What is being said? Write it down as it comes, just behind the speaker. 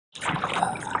All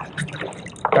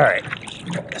right,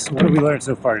 so what have we learned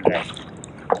so far today?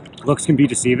 Looks can be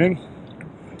deceiving.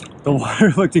 The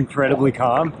water looked incredibly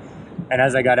calm, and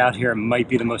as I got out here, it might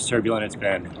be the most turbulent it's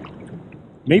been,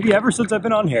 maybe ever since I've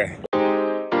been on here.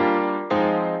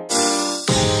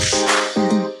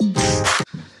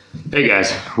 Hey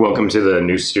guys, welcome to the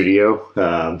new studio.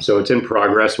 So it's in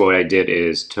progress. What I did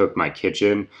is took my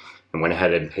kitchen and went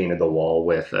ahead and painted the wall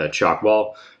with a chalk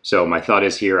wall. So my thought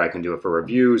is here I can do it for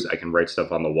reviews, I can write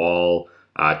stuff on the wall.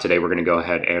 Today we're gonna go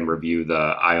ahead and review the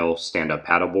Isle stand-up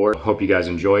paddleboard. Hope you guys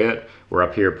enjoy it. We're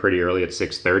up here pretty early at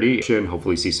 6:30.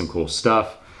 Hopefully see some cool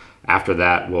stuff. After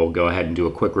that, we'll go ahead and do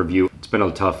a quick review. It's been a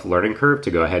tough learning curve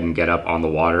to go ahead and get up on the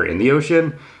water in the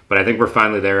ocean, but I think we're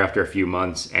finally there after a few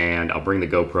months, and I'll bring the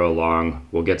GoPro along.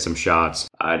 We'll get some shots.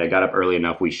 And I got up early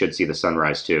enough, we should see the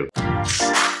sunrise too.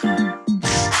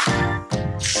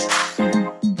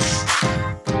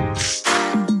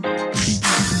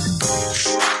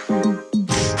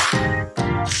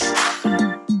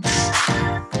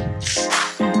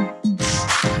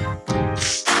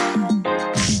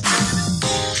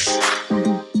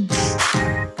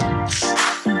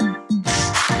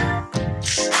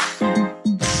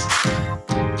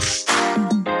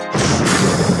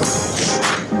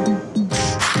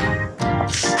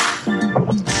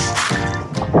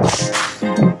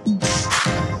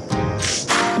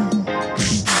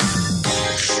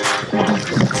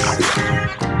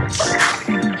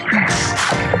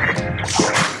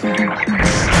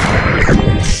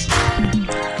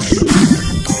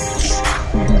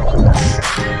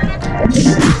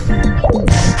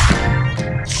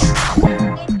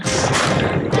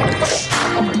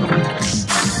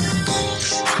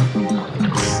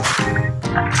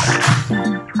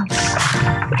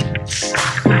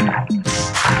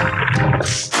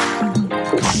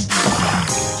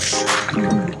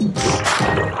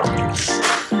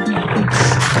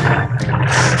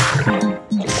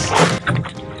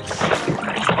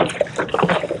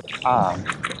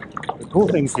 The cool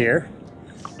thing's here,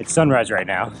 it's sunrise right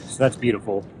now, so that's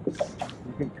beautiful.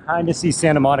 You can kind of see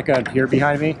Santa Monica and Pier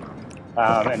behind me,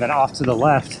 and then off to the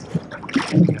left,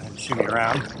 shimmy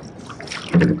around,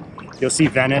 you'll see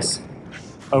Venice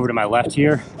over to my left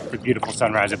here, the beautiful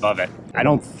sunrise above it. I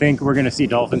don't think we're gonna see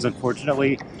dolphins,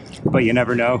 unfortunately, but you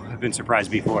never know. I've been surprised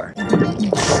before.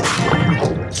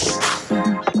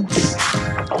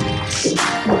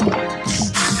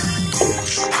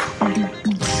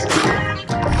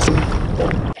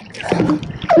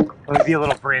 Let me be a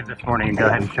little brave this morning and go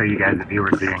ahead and show you guys the view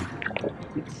we're seeing.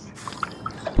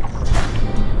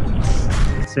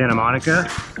 Santa Monica,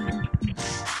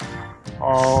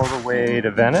 all the way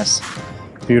to Venice.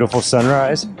 Beautiful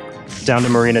sunrise, down to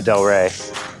Marina del Rey.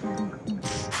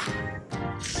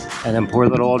 And then poor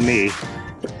little old me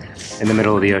in the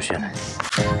middle of the ocean.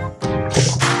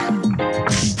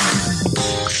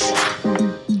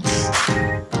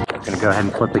 I'm gonna go ahead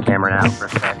and flip the camera now for a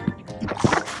sec.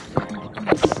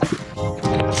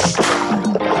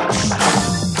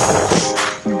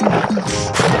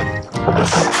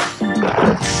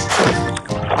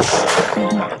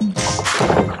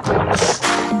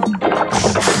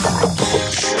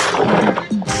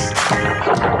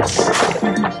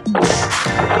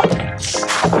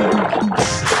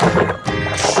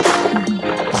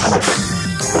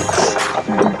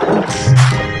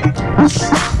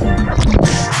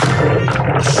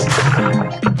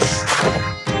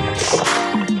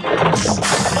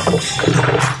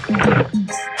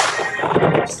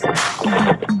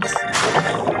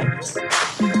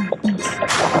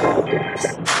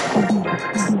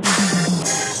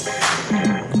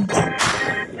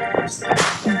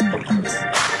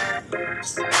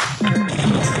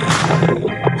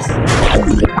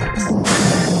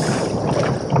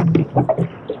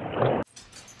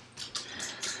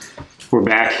 We're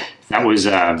back. That was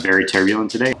very turbulent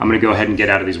today. I'm gonna go ahead and get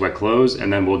out of these wet clothes,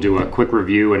 and then we'll do a quick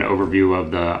review and overview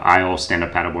of the Isle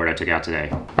stand-up paddleboard I took out today.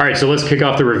 All right, so let's kick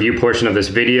off the review portion of this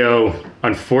video.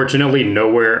 Unfortunately,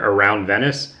 nowhere around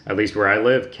Venice, at least where I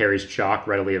live, carries chalk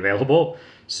readily available.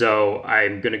 So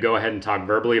I'm gonna go ahead and talk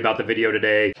verbally about the video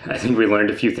today. I think we learned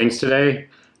a few things today.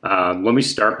 Let me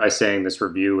start by saying this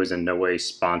review is in no way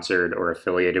sponsored or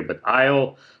affiliated with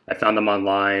Isle. I found them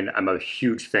online. I'm a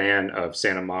huge fan of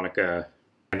Santa Monica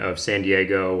and of San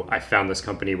Diego. I found this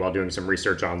company while doing some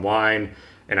research online,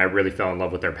 and I really fell in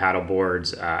love with their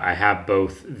paddleboards. I have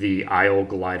both the Isle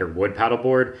Glider Wood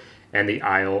paddleboard and the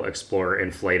Isle Explorer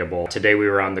inflatable. Today we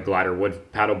were on the Glider Wood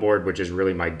paddleboard, which is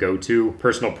really my go-to.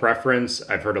 Personal preference,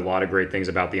 I've heard a lot of great things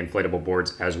about the inflatable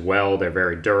boards as well. They're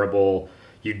very durable.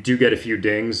 You do get a few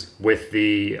dings with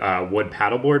the wood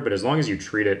paddleboard, but as long as you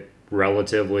treat it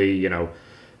relatively,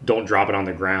 don't drop it on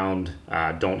the ground,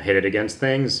 don't hit it against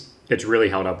things. It's really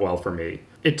held up well for me.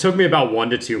 It took me about 1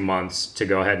 to 2 months to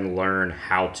go ahead and learn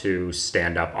how to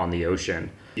stand up on the ocean.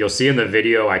 You'll see in the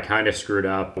video, I kind of screwed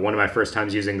up. One of my first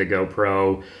times using the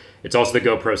GoPro. It's also the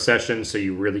GoPro Session, so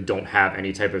you really don't have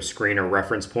any type of screen or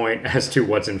reference point as to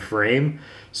what's in frame.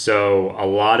 So a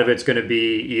lot of it's gonna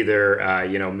be either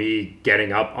me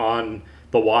getting up on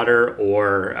the water,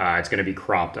 or it's gonna be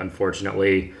cropped,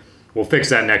 unfortunately. We'll fix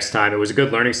that next time. It was a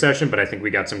good learning session, but I think we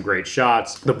got some great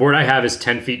shots. The board I have is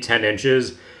 10 feet, 10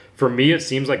 inches. For me, it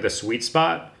seems like the sweet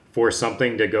spot for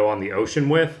something to go on the ocean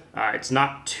with. It's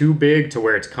not too big to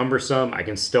where it's cumbersome. I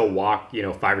can still walk,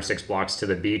 5 or 6 blocks to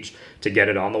the beach to get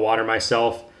it on the water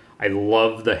myself. I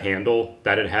love the handle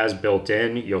that it has built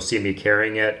in. You'll see me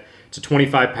carrying it. It's a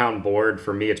 25-pound board.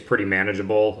 For me, it's pretty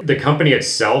manageable. The company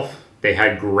itself, they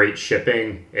had great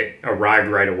shipping. It arrived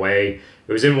right away.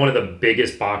 It was in one of the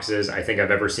biggest boxes I think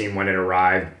I've ever seen when it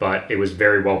arrived, but it was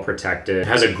very well protected. It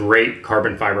has a great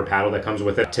carbon fiber paddle that comes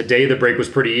with it. Today, the break was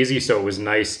pretty easy, so it was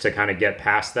nice to kind of get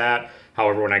past that.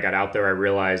 However, when I got out there, I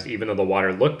realized even though the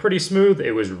water looked pretty smooth,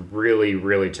 it was really,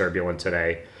 really turbulent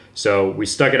today. So we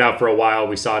stuck it out for a while.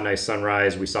 We saw a nice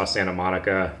sunrise. We saw Santa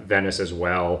Monica, Venice as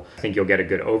well. I think you'll get a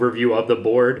good overview of the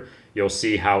board. You'll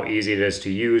see how easy it is to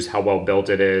use, how well built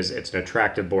it is. It's an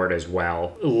attractive board as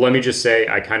well. Let me just say,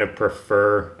 I kind of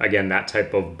prefer, again, that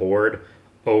type of board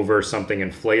over something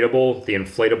inflatable. The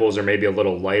inflatables are maybe a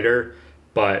little lighter,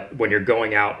 but when you're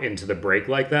going out into the break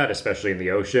like that, especially in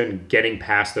the ocean, getting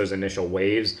past those initial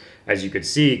waves, as you could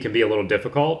see, can be a little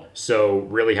difficult. So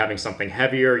really having something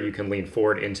heavier, you can lean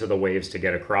forward into the waves to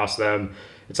get across them.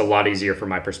 It's a lot easier from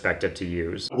my perspective to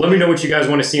use. Let me know what you guys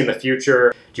want to see in the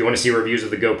future. Do you want to see reviews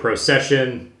of the GoPro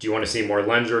Session? Do you want to see more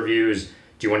lens reviews?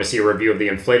 Do you want to see a review of the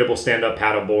inflatable stand-up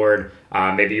paddleboard?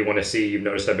 Maybe you want to see, you've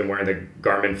noticed I've been wearing the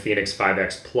Garmin Fenix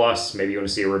 5X Plus. Maybe you want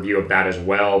to see a review of that as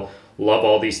well. Love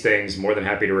all these things. More than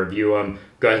happy to review them.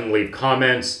 Go ahead and leave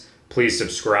comments. Please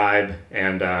subscribe,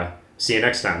 and see you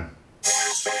next time.